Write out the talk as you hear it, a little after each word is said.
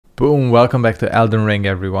Boom, welcome back to Elden Ring,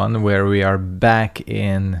 everyone, where we are back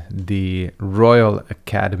in the Royal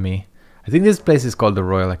Academy. I think this place is called the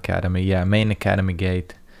Royal Academy. Yeah, main academy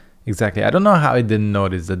gate. Exactly. I don't know how I didn't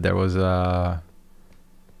notice that there was a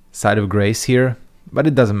site of grace here, but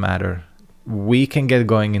it doesn't matter. We can get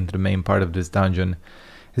going into the main part of this dungeon.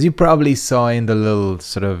 As you probably saw in the little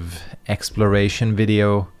sort of exploration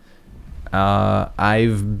video,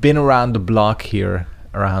 I've been around the block here,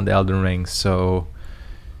 around Elden Ring, so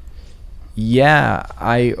yeah,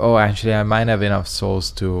 actually I might have enough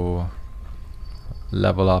souls to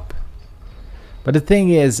level up. But the thing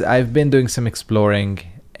is, I've been doing some exploring,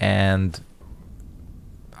 and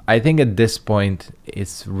I think at this point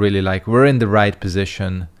it's really like we're in the right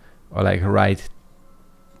position, or like right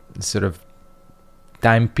sort of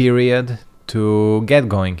time period to get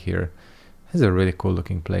going here. This is a really cool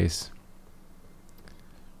looking place.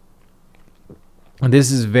 And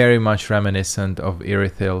this is very much reminiscent of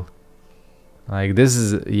Irithyll. Like this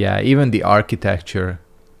is, yeah, even the architecture,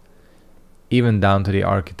 even down to the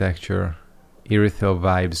architecture, Irithyll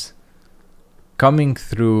vibes coming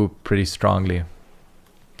through pretty strongly.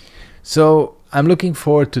 So I'm looking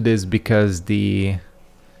forward to this because the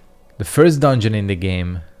first dungeon in the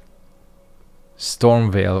game,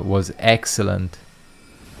 Stormvale, was excellent.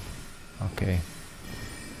 Okay.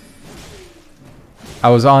 I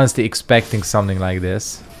was honestly expecting something like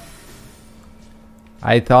this.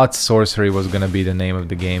 I thought sorcery was gonna be the name of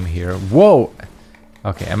the game here. Whoa!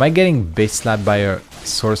 Okay, am I getting bitch slapped by a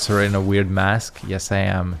sorcerer in a weird mask? Yes, I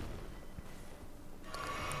am.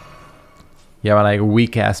 Yeah, but like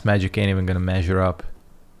weak ass magic ain't even gonna measure up.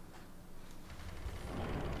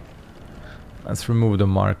 Let's remove the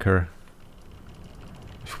marker.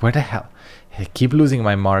 Where the hell? I keep losing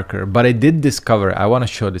my marker, but I did discover, I want to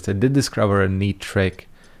show this, I did discover a neat trick.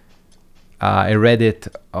 I read it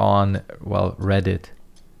on, well, Reddit.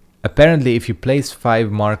 Apparently, if you place 5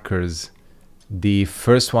 markers, the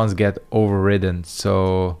first ones get overridden.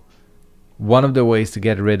 So one of the ways to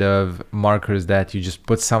get rid of markers that you just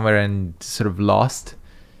put somewhere and sort of lost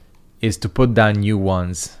is to put down new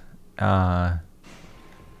ones. That's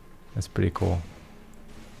pretty cool.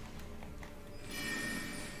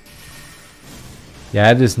 Yeah, I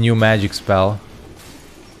had this new magic spell,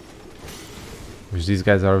 which these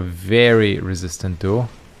guys are very resistant to.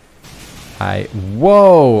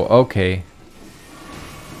 Whoa, okay.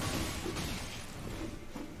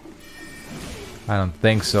 I don't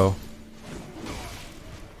think so.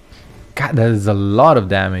 God, that is a lot of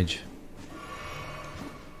damage.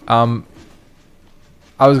 I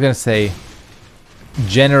was gonna say,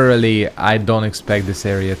 generally, I don't expect this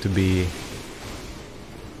area to be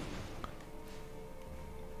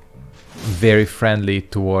very friendly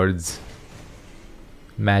towards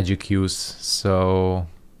magic use, so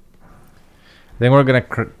then we're gonna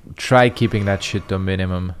try keeping that shit to a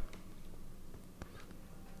minimum.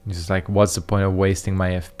 It's just like, what's the point of wasting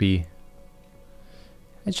my FP?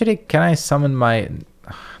 Actually, can I summon my...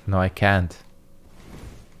 No, I can't.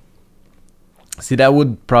 See, that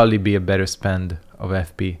would probably be a better spend of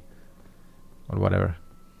FP. Or whatever.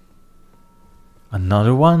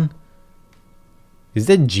 Another one? Is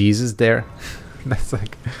that Jesus there? That's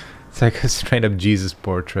like... It's like a straight up Jesus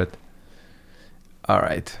portrait.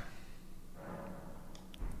 Alright.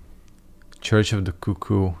 Church of the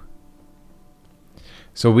Cuckoo.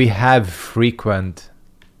 So we have frequent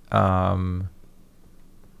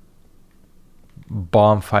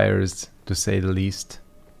bonfires, to say the least.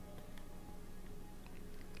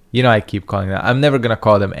 You know, I keep calling that. I'm never gonna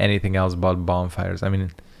call them anything else but bonfires. I mean,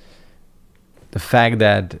 the fact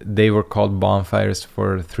that they were called bonfires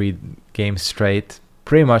for 3 games straight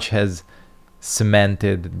pretty much has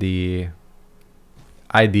cemented the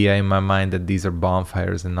idea in my mind that these are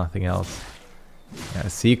bonfires and nothing else. Yeah,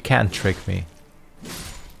 so you can't trick me.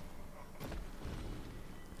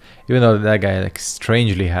 Even though that guy like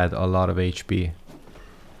strangely had a lot of HP.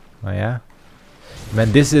 Oh yeah?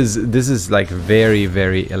 Man, this is like very,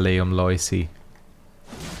 very Eleum Loisy.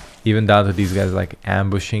 Even down to these guys like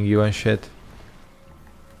ambushing you and shit.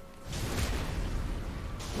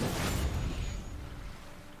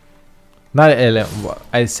 Not Eleum,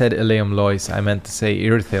 I said Eleum Lois, I meant to say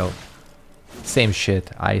Irithyll. Same shit,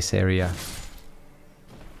 ice area.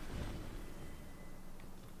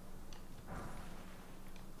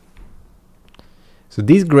 So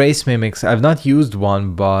these Grace Mimics, I've not used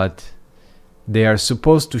one, but they are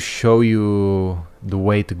supposed to show you the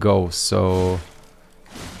way to go, so...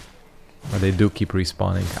 Well, they do keep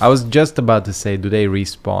respawning. I was just about to say, do they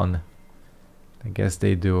respawn? I guess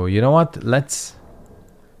they do. You know what? Let's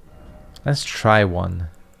try one.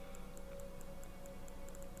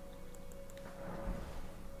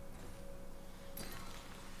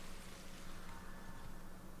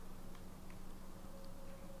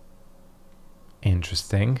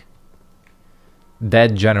 interesting.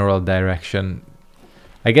 That general direction.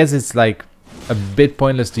 I guess it's like a bit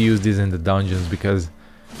pointless to use these in the dungeons because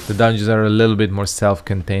the dungeons are a little bit more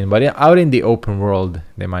self-contained, but out in the open world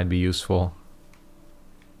they might be useful.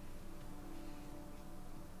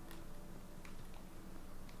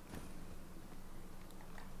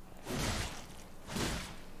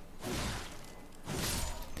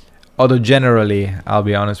 Although generally, I'll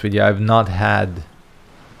be honest with you, I've not had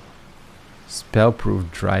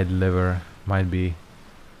spell-proof dried liver.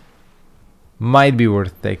 Might be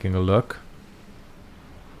worth taking a look.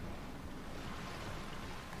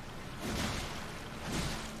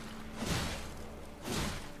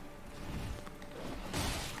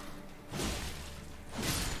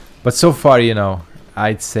 But so far, you know,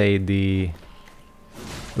 I'd say the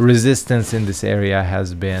resistance in this area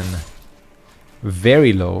has been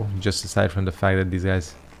very low, just aside from the fact that these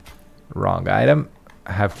guys, wrong item,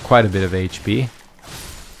 have quite a bit of HP.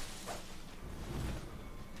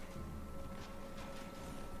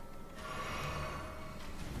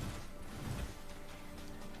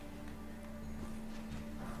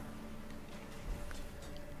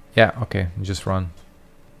 Yeah, okay, just run.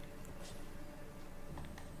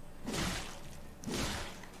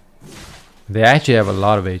 They actually have a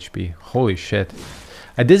lot of HP. Holy shit.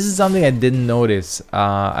 This is something I didn't notice.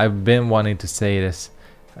 I've been wanting to say this,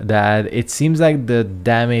 that it seems like the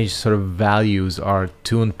damage sort of values are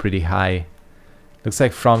tuned pretty high. Looks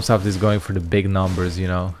like FromSoft is going for the big numbers, you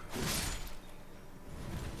know.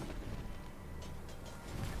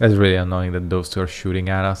 That's really annoying that those two are shooting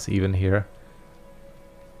at us even here.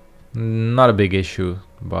 Not a big issue,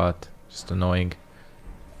 but just annoying.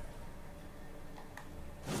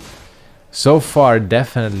 So far,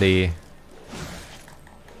 definitely.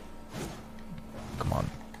 Come on.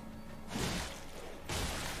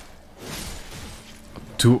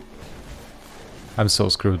 Two. I'm so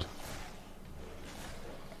screwed.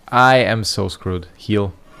 I am so screwed.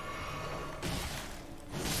 Heal.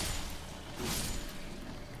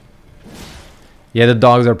 Yeah, the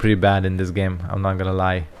dogs are pretty bad in this game. I'm not gonna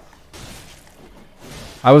lie.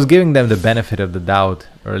 I was giving them the benefit of the doubt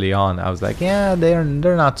early on. I was like, yeah, they're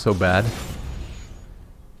not so bad.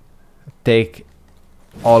 Take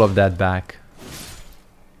all of that back.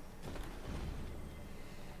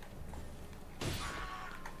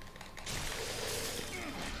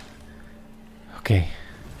 Okay,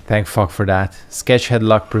 thank fuck for that. Sketchead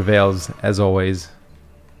luck prevails as always.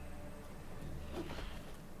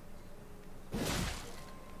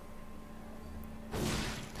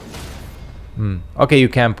 Okay, you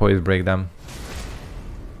can poise break them.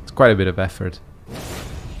 It's quite a bit of effort.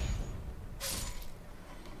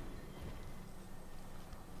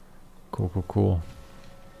 Cool.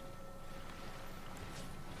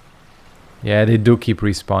 Yeah, they do keep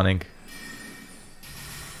respawning.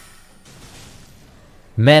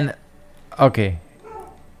 Man, okay.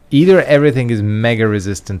 Either everything is mega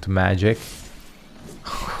resistant to magic,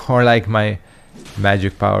 or like my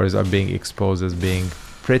magic powers are being exposed as being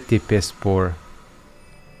pretty piss poor.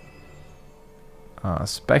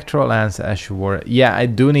 Spectral Lance, Ash of War. Yeah, I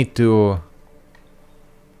do need to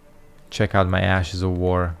check out my Ashes of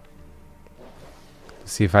War.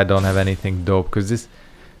 See if I don't have anything dope. Because this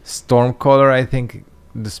Stormcaller, I think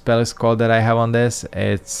the spell is called, that I have on this,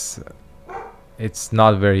 it's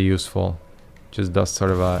not very useful. Just does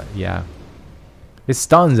sort of a, yeah. It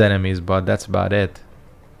stuns enemies, but that's about it.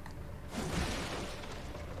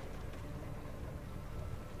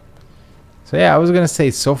 So yeah, I was gonna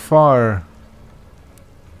say, so far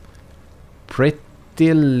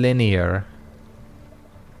pretty linear.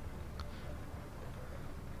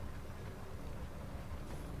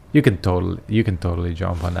 You can totally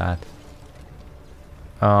jump on that.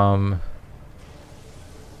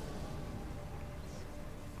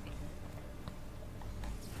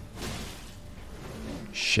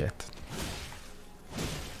 Shit.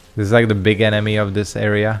 This is like the big enemy of this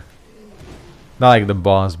area. Not like the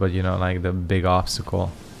boss, but you know, like the big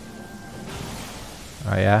obstacle.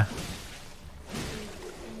 Oh yeah?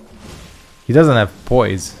 He doesn't have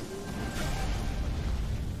poise.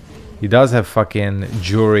 He does have fucking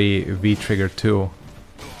Jury V-Trigger too.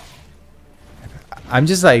 I'm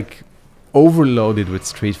just like overloaded with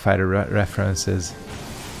Street Fighter references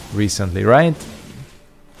recently, right?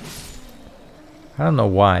 I don't know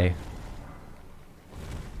why.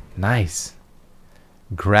 Nice.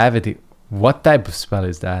 Gravity. What type of spell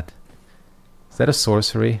is that? Is that a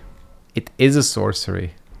sorcery? It is a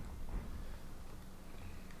sorcery.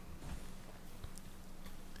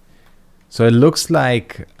 So it looks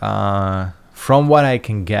like, from what I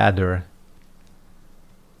can gather,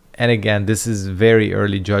 and again, this is very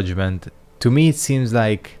early judgment, To me, it seems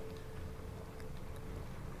like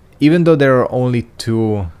even though there are only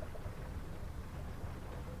 2...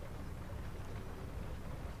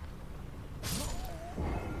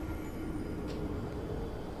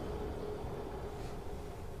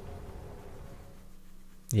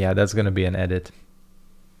 Yeah, that's gonna be an edit.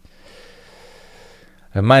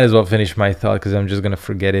 I might as well finish my thought because I'm just gonna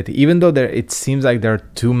forget it. Even though it seems like there are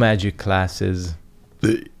 2 magic classes,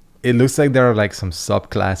 it looks like there are like some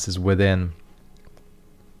subclasses within.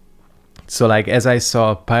 So like as I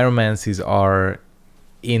saw, pyromancies are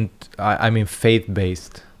I mean faith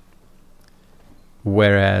based,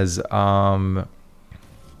 whereas it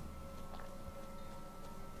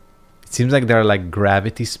seems like there are like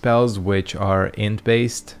gravity spells which are int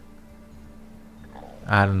based.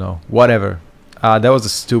 I don't know, whatever. That was a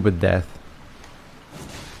stupid death.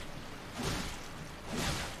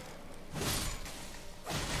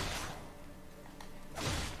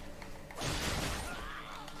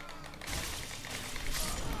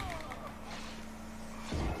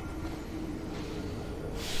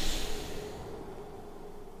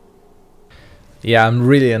 Yeah, I'm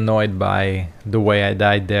really annoyed by the way I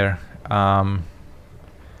died there.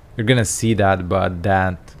 You're gonna see that, but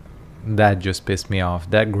that just pissed me off.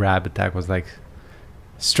 That grab attack was like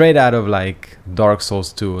straight out of like Dark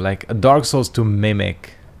Souls 2. Like a Dark Souls 2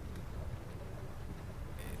 mimic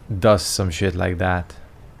does some shit like that.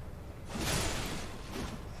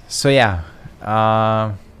 So yeah,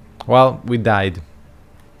 well, we died,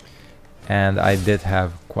 and I did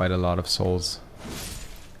have quite a lot of souls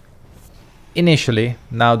initially.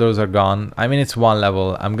 Now those are gone. I mean, it's 1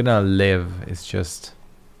 level. I'm gonna live. It's just,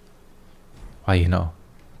 well, you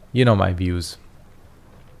know my views.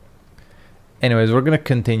 Anyways, we're gonna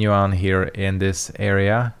continue on here in this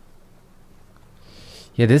area.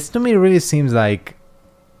 Yeah, this to me really seems like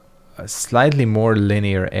a slightly more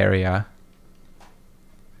linear area,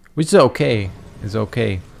 which is okay. It's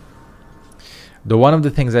okay. Though one of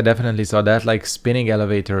the things I definitely saw, that like spinning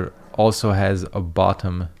elevator also has a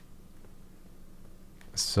bottom.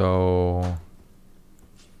 So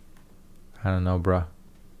I don't know, bruh.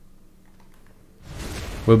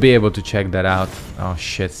 We'll be able to check that out. Oh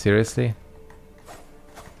shit, seriously?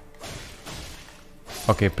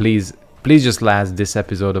 Okay, please just last this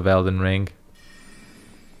episode of Elden Ring.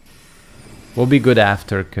 We'll be good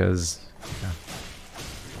after, cause yeah.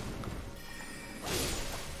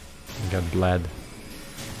 I got bled.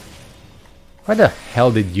 Where the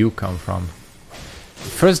hell did you come from?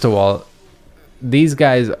 First of all, these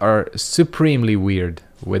guys are supremely weird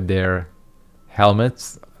with their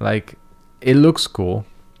helmets. Like, it looks cool.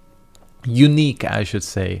 Unique, I should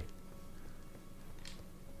say.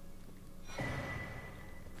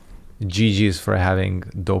 GG's for having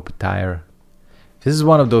dope attire. This is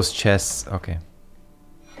one of those chests. Okay.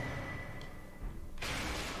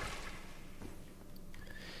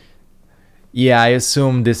 Yeah, I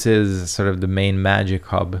assume this is sort of the main magic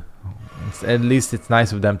hub. At least it's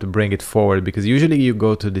nice of them to bring it forward, because usually you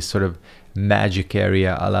go to this sort of magic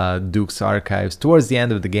area a la Duke's Archives towards the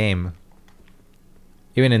end of the game.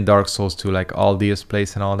 Even in Dark Souls 2, like Aldia's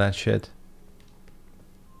place and all that shit.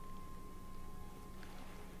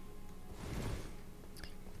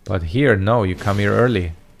 But here, no, you come here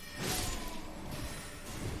early.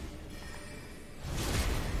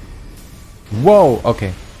 Whoa,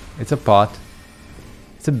 okay. It's a pot.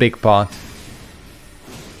 It's a big pot.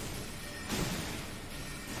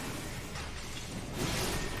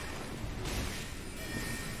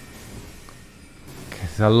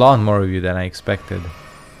 There's a lot more of you than I expected.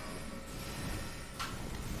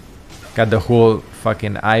 Got the whole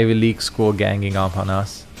fucking Ivy League school ganging up on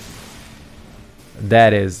us.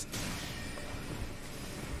 That is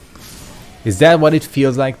that what it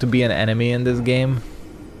feels like to be an enemy in this game?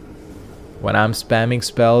 When I'm spamming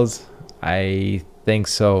spells? I think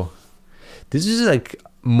so. This is like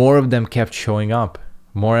more of them kept showing up.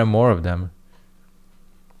 More and more of them.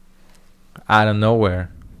 Out of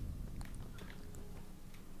nowhere.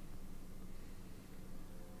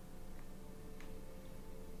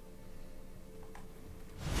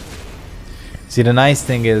 See, the nice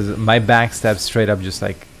thing is my backstab straight up just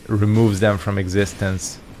like removes them from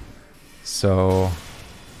existence. So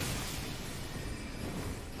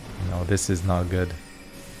no, this is not good.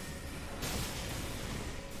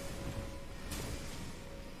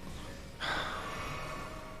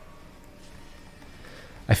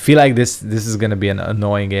 I feel like this is gonna be an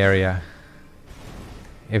annoying area.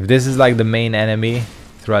 If this is like the main enemy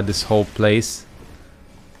throughout this whole place,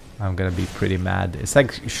 I'm gonna be pretty mad. It's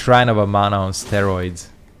like Shrine of Amana on steroids.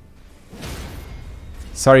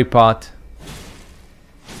 Sorry, pot.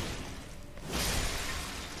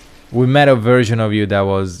 We met a version of you that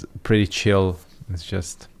was pretty chill. It's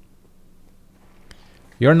just...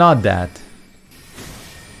 You're not that.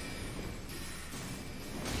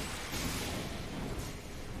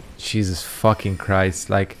 Jesus fucking Christ.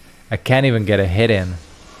 Like, I can't even get a hit in.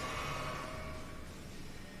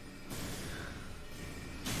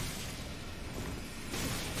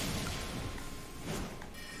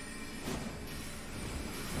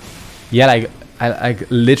 Yeah, like, I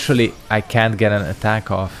literally, I can't get an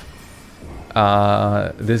attack off.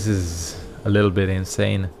 This is a little bit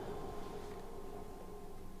insane.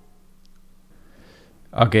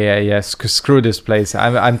 Okay, yeah, screw this place.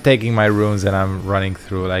 I'm taking my runes and I'm running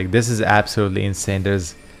through. Like, this is absolutely insane.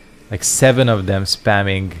 There's like 7 of them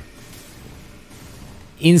spamming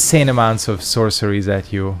insane amounts of sorceries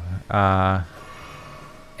at you. And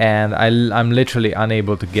I'm literally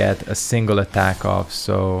unable to get a single attack off,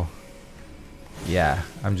 so... Yeah,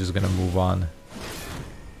 I'm just gonna move on.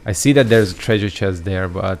 I see that there's a treasure chest there,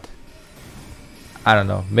 but I don't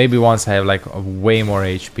know. Maybe once I have like a way more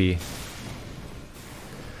HP.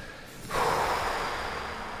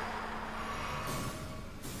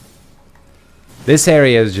 This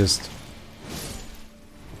area is just...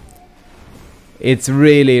 It's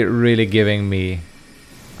really, really giving me...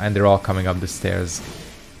 And they're all coming up the stairs.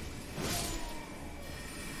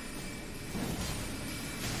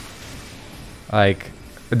 Like,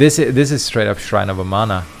 this is straight up Shrine of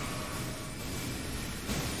Amana.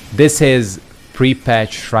 This is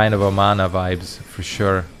pre-patch Shrine of Amana vibes for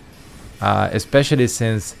sure. Especially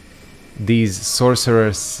since these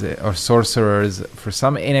sorcerers for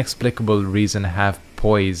some inexplicable reason have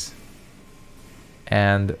poise.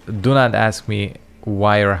 And do not ask me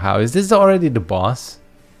why or how. Is this already the boss?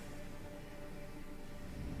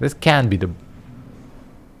 This can't be the...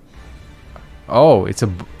 Oh, it's a...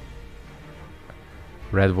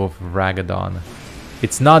 Red Wolf of Radagon.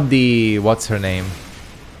 It's not the... What's her name?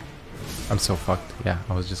 I'm so fucked. Yeah,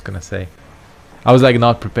 I was just gonna say. I was like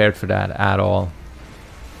not prepared for that at all.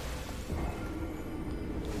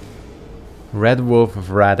 Red Wolf of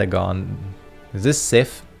Radagon. Is this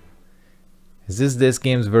SIF? Is this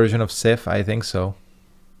game's version of SIF? I think so.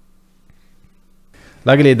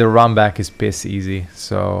 Luckily the run back is piss easy,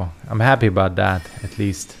 so I'm happy about that at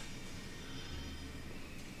least.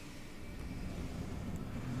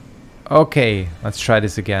 Okay, let's try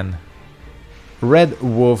this again. Red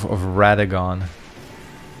Wolf of Radagon.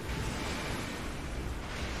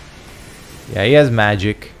 Yeah, he has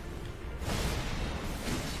magic.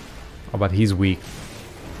 Oh, but he's weak.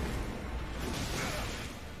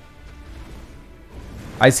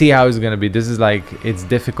 I see how it's gonna be. This is like, it's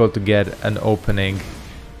difficult to get an opening.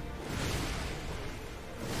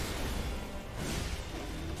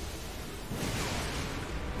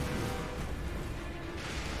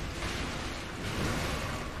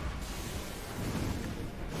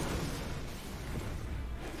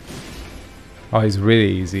 Oh, it's really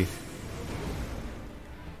easy.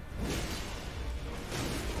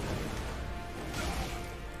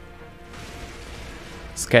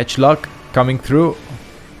 Sketch luck coming through.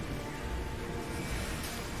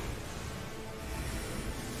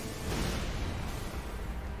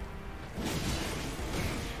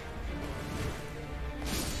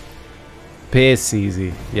 Piss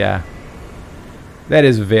easy, yeah. That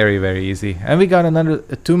is very, very easy. And we got another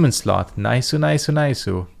attunement slot. Nice, nice, nice.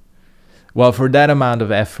 Well, for that amount of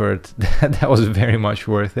effort, that was very much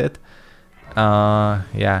worth it.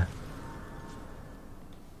 Yeah.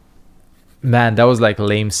 Man, that was like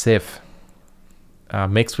lame SIF.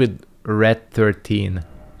 Mixed with Red 13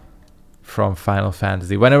 from Final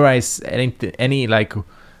Fantasy. Whenever I any like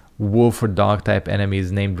wolf or dog type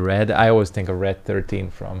enemies named Red, I always think of Red 13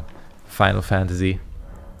 from Final Fantasy.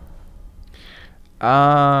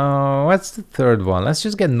 What's the third one? Let's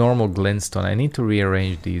just get normal glintstone. I need to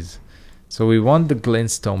rearrange these. So we want the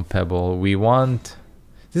glintstone pebble. We want...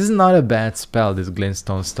 This is not a bad spell, this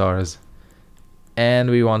glintstone stars. And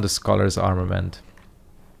we want the scholar's armament.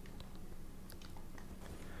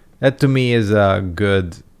 That to me is a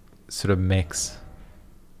good sort of mix.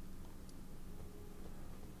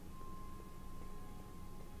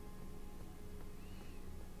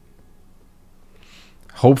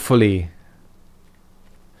 Hopefully.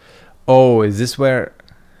 Oh, is this where...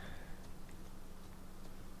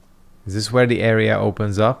 Is this where the area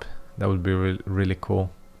opens up? That would be really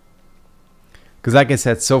cool. Because like I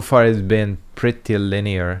said, so far it's been pretty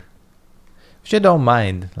linear. Which I don't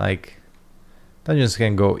mind. Like, dungeons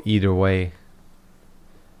can go either way.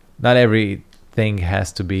 Not everything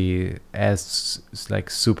has to be as like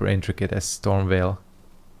super intricate as Stormveil.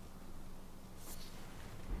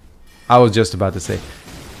 I was just about to say.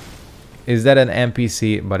 Is that an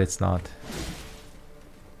NPC? But it's not.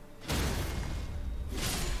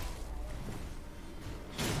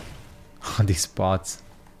 These spots.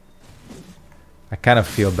 I kind of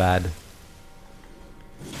feel bad.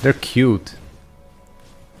 They're cute.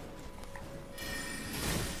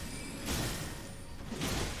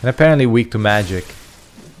 And apparently weak to magic.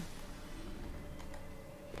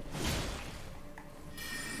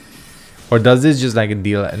 Or does this just like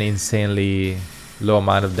deal an insanely low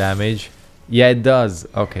amount of damage? Yeah, it does.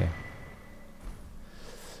 Okay.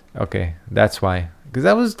 Okay, that's why. Because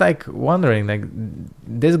I was like wondering, like,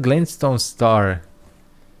 this glintstone star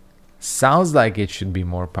sounds like it should be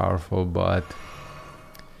more powerful, but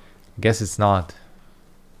I guess it's not.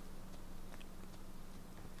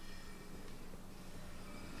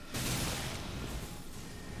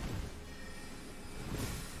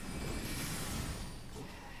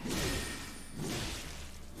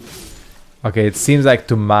 Okay, it seems like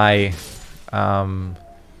to my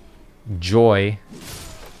joy,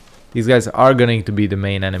 these guys are going to be the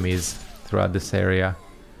main enemies throughout this area.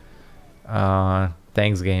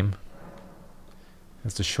 Thanks, game.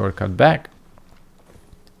 That's the shortcut back.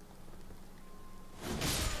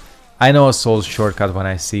 I know a soul's shortcut when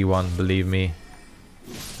I see one, believe me.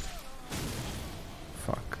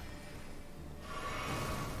 Fuck.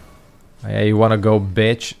 Oh, yeah, you wanna go,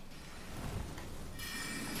 bitch?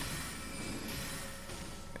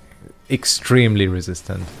 Extremely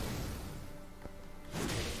resistant.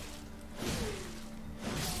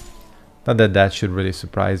 Not that that should really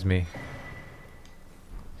surprise me.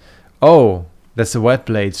 Oh, that's a wet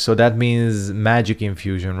blade, so that means magic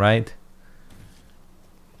infusion, right?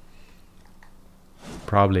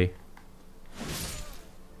 Probably.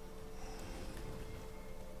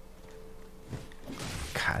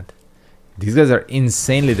 God. These guys are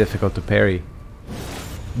insanely difficult to parry.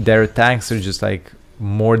 Their attacks are just like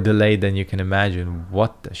more delayed than you can imagine.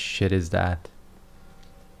 What the shit is that?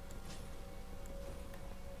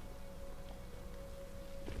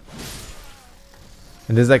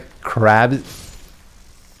 And there's like crabs.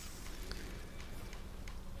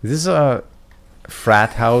 Is this a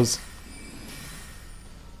frat house?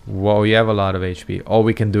 Whoa, you have a lot of HP. All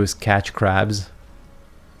we can do is catch crabs.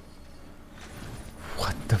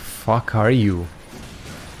 What the fuck are you?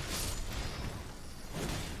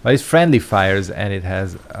 Well, it's friendly fires and it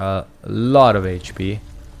has a lot of HP.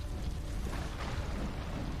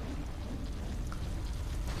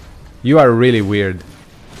 You are really weird.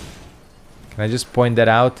 Can I just point that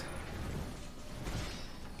out?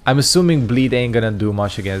 I'm assuming bleed ain't gonna do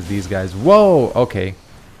much against these guys. Whoa, okay.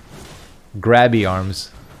 Grabby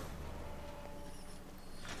arms.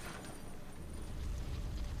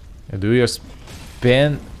 Do your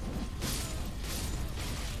spin.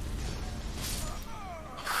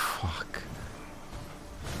 Fuck.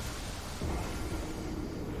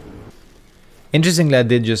 Interestingly, I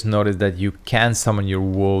did just notice that you can summon your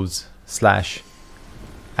wolves slash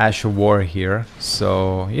Ash of War here.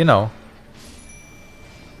 So, you know.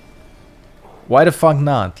 Why the fuck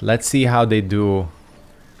not? Let's see how they do.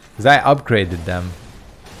 Because I upgraded them.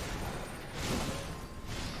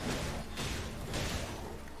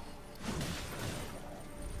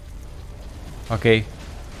 Okay.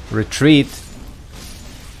 Retreat.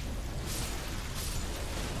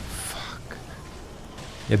 Fuck.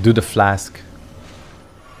 Yeah, do the flask.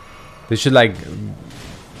 This should like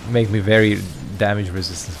make me very damage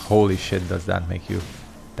resistant. Holy shit, does that make you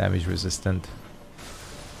damage resistant?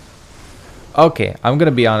 Okay, I'm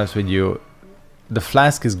gonna be honest with you. The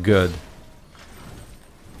flask is good.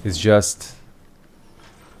 It's just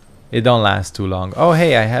it don't last too long. Oh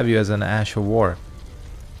hey, I have you as an Ash of War.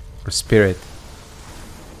 Or Spirit.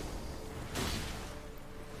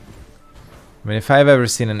 I mean, if I've ever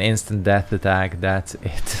seen an instant death attack, that's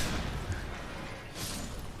it.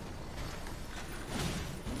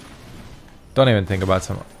 Don't even think about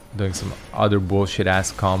doing some other bullshit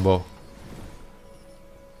ass combo.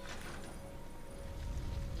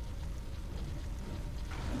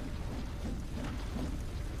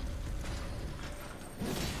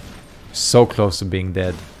 So close to being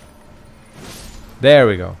dead. There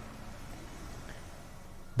we go.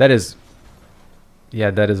 That is...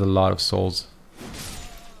 yeah, that is a lot of souls.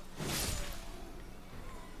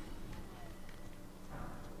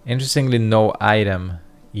 Interestingly, no item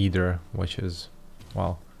either, which is,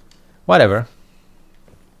 well, whatever.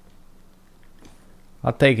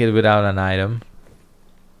 I'll take it without an item.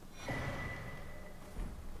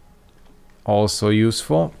 Also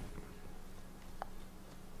useful.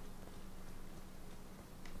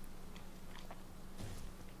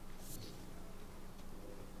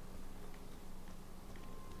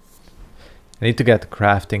 I need to get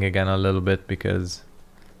crafting again a little bit because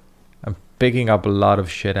I'm picking up a lot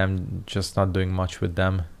of shit. I'm just not doing much with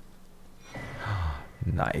them.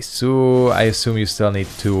 Nice. So I assume you still need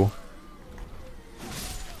 2.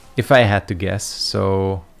 If I had to guess,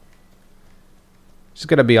 so just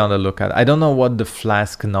gotta be on the lookout. I don't know what the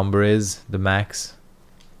flask number is, the max.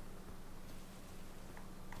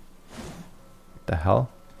 What the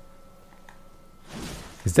hell?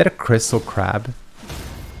 Is that a crystal crab?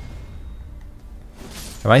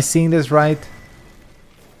 Am I seeing this right?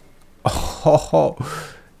 Oh,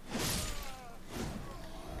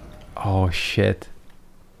 oh shit.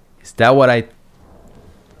 Is that what I...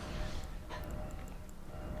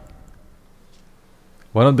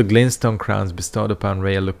 One of the glintstone crowns bestowed upon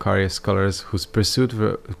Raya Lucaria scholars whose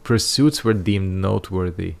pursuits were deemed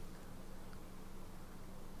noteworthy.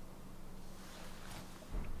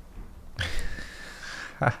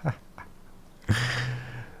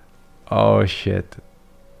 Oh shit.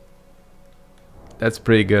 That's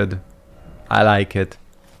pretty good. I like it.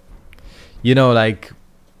 You know, like,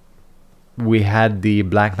 we had the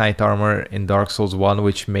Black Knight armor in Dark Souls 1,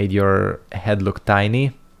 which made your head look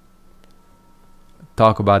tiny.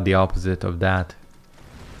 Talk about the opposite of that.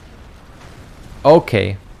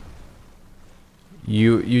 Okay.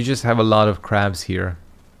 You just have a lot of crabs here.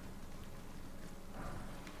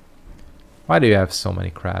 Why do you have so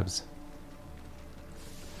many crabs?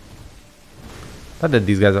 Not that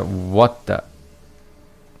these guys are... What the...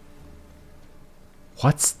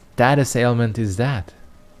 What status ailment is that?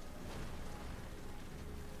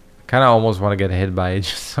 I kind of almost want to get hit by it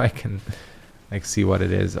just so I can like see what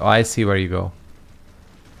it is. Oh, I see where you go.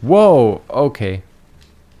 Whoa, okay.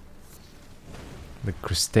 The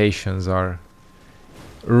crustaceans are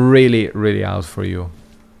really, really out for you.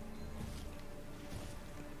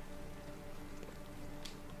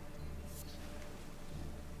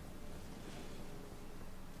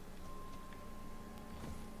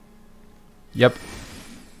 Yep.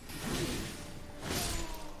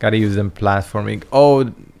 Gotta use them platforming.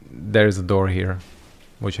 Oh, there's a door here,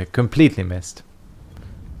 which I completely missed.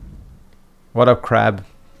 What up, crab?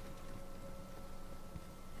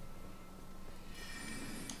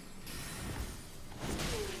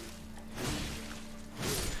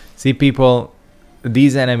 See, people,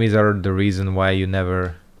 these enemies are the reason why you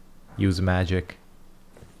never use magic.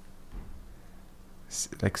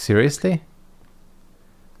 Like, seriously?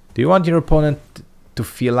 Do you want your opponent to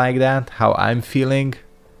feel like that? How I'm feeling?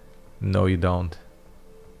 No, you don't.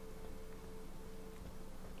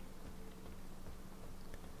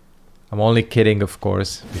 I'm only kidding, of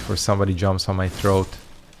course, before somebody jumps on my throat.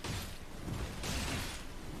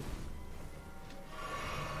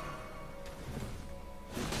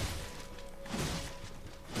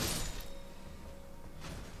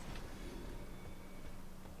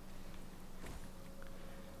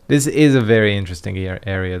 This is a very interesting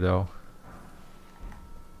area, though.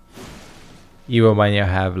 Even when you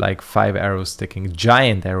have like 5 arrows sticking,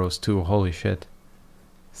 giant arrows too, holy shit,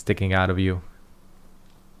 sticking out of you.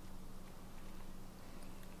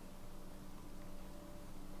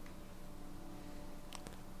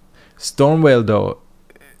 Stormveil, though,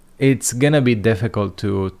 it's gonna be difficult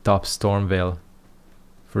to top Stormveil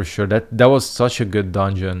for sure. That was such a good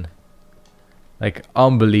dungeon, like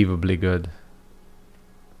unbelievably good.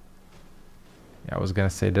 Yeah, I was gonna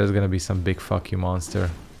say there's gonna be some big fuck you monster.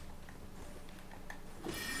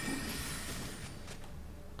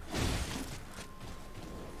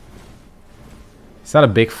 It's not a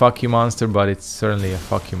big fuck you monster, but it's certainly a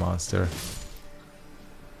fuck you monster.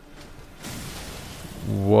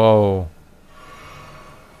 Whoa.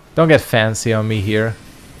 Don't get fancy on me here.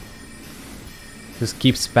 Just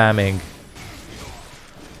keep spamming.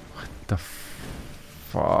 What the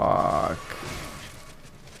fuck?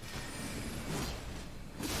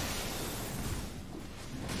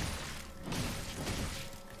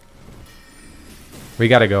 We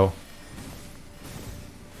gotta go.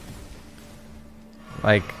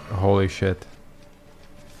 Like, holy shit.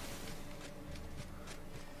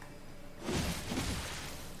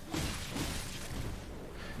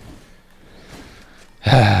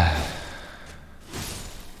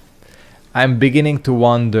 I'm beginning to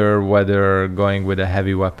wonder whether going with a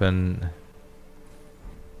heavy weapon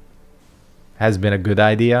has been a good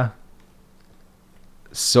idea.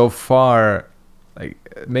 So far, like,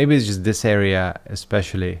 maybe it's just this area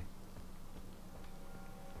especially.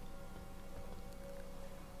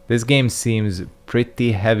 This game seems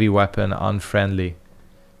pretty heavy weapon unfriendly.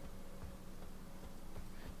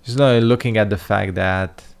 Just looking at the fact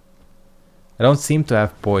that I don't seem to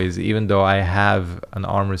have poise, even though I have an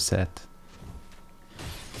armor set.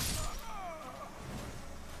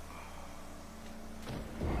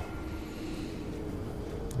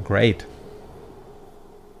 Great.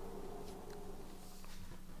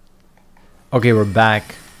 Okay, we're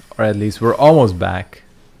back, or at least we're almost back.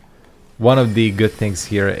 One of the good things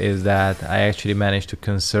here is that I actually managed to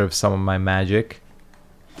conserve some of my magic.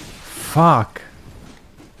 Fuck.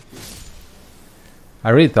 I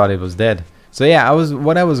really thought it was dead. So yeah,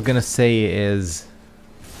 what I was gonna say is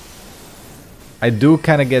I do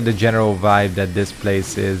kind of get the general vibe that this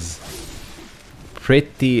place is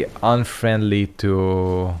pretty unfriendly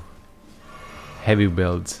to heavy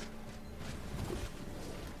builds.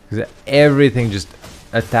 Because everything just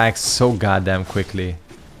attacks so goddamn quickly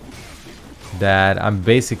that I'm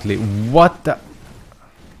basically... What the...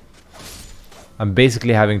 I'm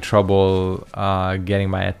basically having trouble getting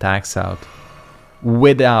my attacks out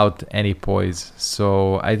without any poise.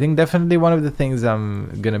 So I think definitely one of the things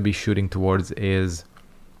I'm gonna be shooting towards is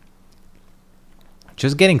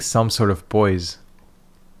just getting some sort of poise,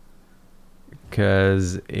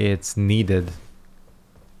 because it's needed.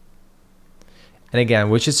 And again,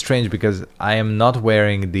 which is strange because I am not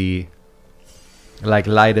wearing the like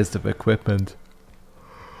lightest of equipment.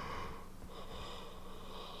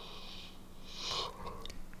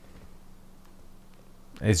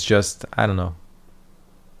 It's just, I don't know.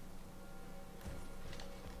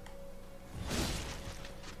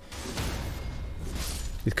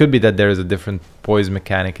 It could be that there is a different poise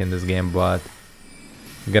mechanic in this game, but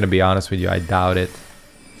I'm gonna be honest with you, I doubt it.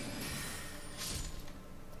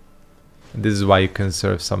 This is why you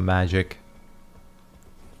conserve some magic.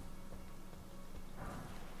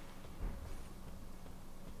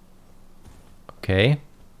 Okay.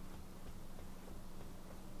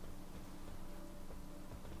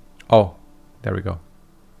 Oh, there we go.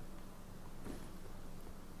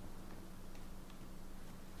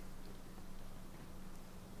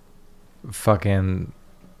 Fucking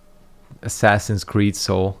Assassin's Creed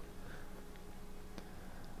soul.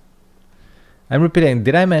 I'm repeating,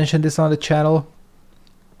 did I mention this on the channel?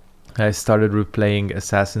 I started replaying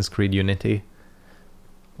Assassin's Creed Unity,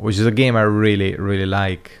 which is a game I really, really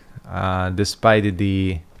like. Despite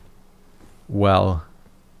the, well,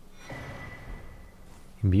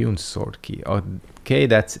 immune sword key. Okay,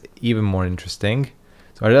 that's even more interesting.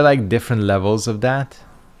 So are there like different levels of that?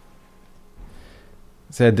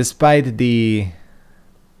 So despite the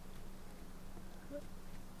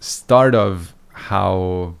start of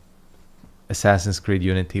how Assassin's Creed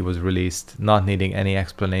Unity was released, not needing any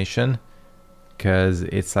explanation, because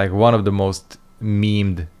it's like one of the most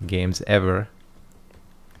memed games ever,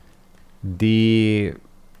 the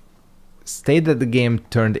state that the game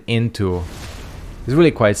turned into is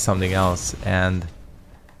really quite something else, and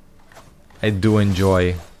I do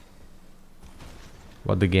enjoy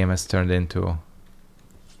what the game has turned into.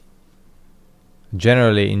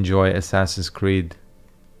 Generally enjoy Assassin's Creed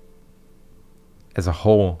as a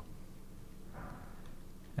whole.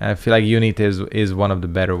 I feel like Unity is one of the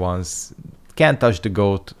better ones. Can't touch the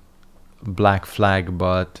GOAT, Black Flag,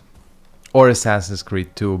 but or Assassin's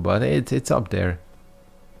Creed 2, but it's up there.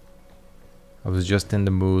 I was just in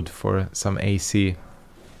the mood for some AC.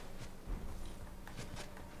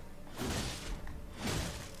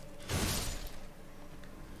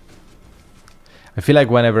 I feel like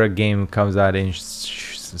whenever a game comes out in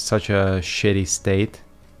such a shitty state,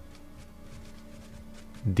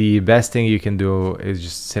 the best thing you can do is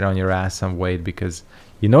just sit on your ass and wait, because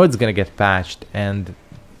you know it's gonna get patched. And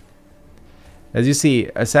as you see,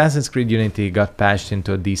 Assassin's Creed Unity got patched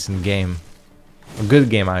into a decent game, a good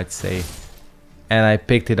game I'd say, and I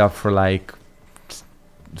picked it up for like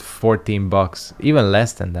 14 bucks, even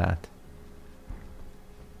less than that.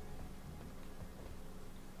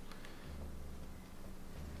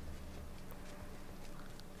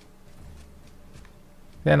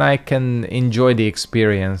 Then I can enjoy the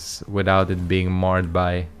experience without it being marred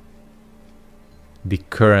by the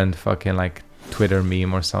current fucking like Twitter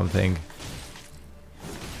meme or something.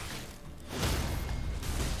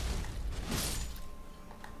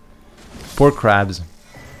 Poor crabs.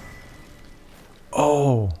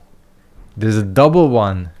 Oh, there's a double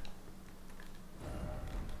one.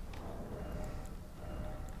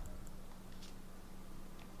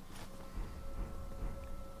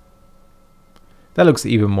 That looks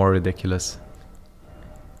even more ridiculous.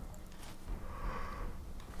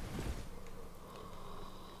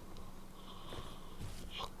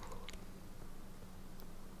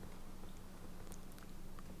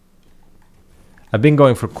 I've been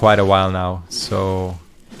going for quite a while now, so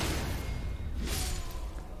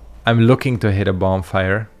I'm looking to hit a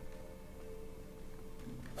bonfire.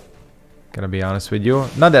 Gonna be honest with you.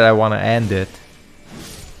 Not that I want to end it.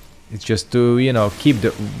 It's just to, you know, keep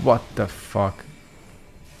the... What the fuck?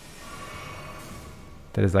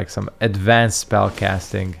 That is like some advanced spell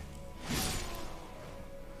casting.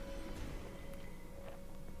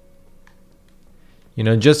 You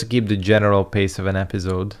know, just to keep the general pace of an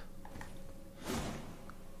episode.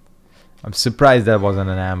 I'm surprised that wasn't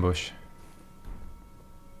an ambush.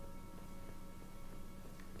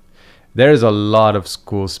 There's a lot of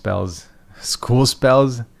school spells. School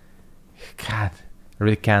spells? God, I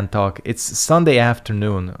really can't talk. It's Sunday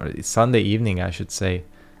afternoon, or it's Sunday evening, I should say.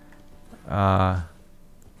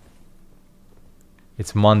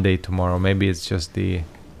 It's Monday tomorrow. Maybe it's just the...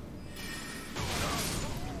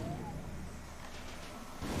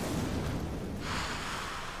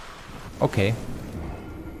 Okay.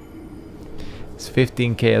 It's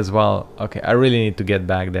 15k as well. Okay, I really need to get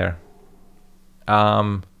back there.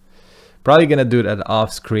 Probably gonna do that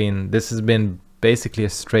off screen. This has been basically a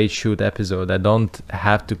straight shoot episode. I don't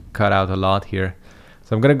have to cut out a lot here.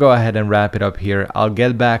 So I'm gonna go ahead and wrap it up here. I'll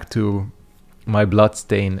get back to my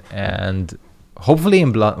bloodstain and hopefully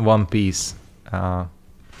in one piece. And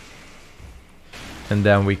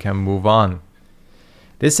then we can move on.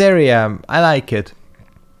 This area, I like it.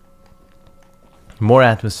 More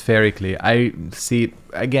atmospherically. I see,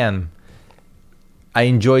 again, I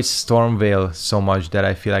enjoyed Stormveil so much that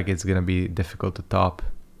I feel like it's gonna be difficult to top.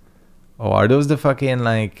 Oh, are those the fucking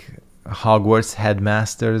like Hogwarts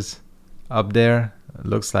headmasters up there? It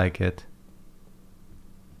looks like it.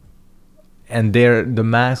 And the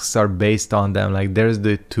masks are based on them. Like there's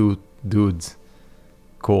the two dudes.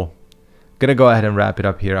 Cool. Gonna go ahead and wrap it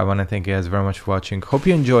up here. I want to thank you guys very much for watching. Hope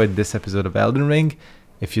you enjoyed this episode of Elden Ring.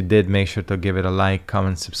 If you did, make sure to give it a like,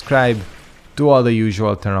 comment, subscribe. Do all the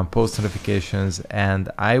usual, turn on post notifications,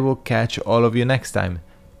 and I will catch all of you next time.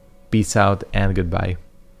 Peace out and goodbye.